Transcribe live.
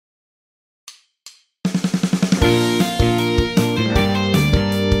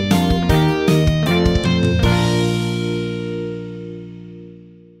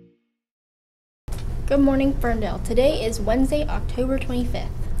Good morning, Ferndale. Today is Wednesday, October 25th.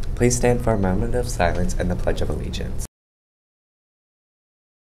 Please stand for a moment of silence and the Pledge of Allegiance.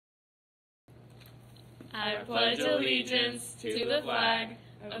 I pledge allegiance to the flag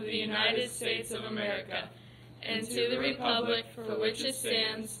of the United States of America and to the republic for which it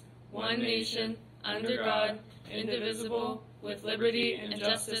stands, one nation, under God, indivisible, with liberty and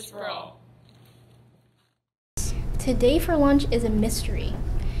justice for all. Today for lunch is a mystery.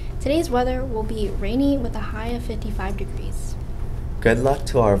 Today's weather will be rainy with a high of 55 degrees. Good luck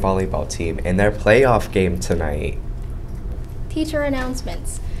to our volleyball team in their playoff game tonight. Teacher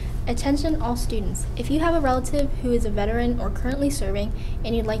announcements. Attention all students. If you have a relative who is a veteran or currently serving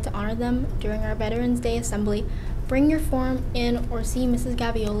and you'd like to honor them during our Veterans Day Assembly, bring your form in or see Mrs.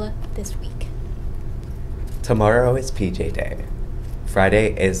 Gaviola this week. Tomorrow is PJ Day.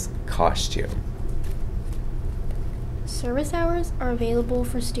 Friday is costume. Service hours are available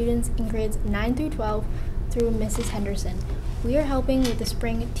for students in grades 9 through 12 through Mrs. Henderson. We are helping with the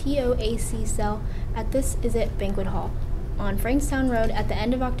spring TOAC sale at This Is It Banquet Hall on Frankstown Road at the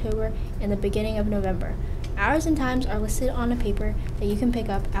end of October and the beginning of November. Hours and times are listed on a paper that you can pick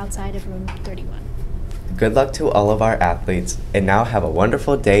up outside of room 31. Good luck to all of our athletes, and now have a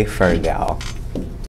wonderful day, Ferndale.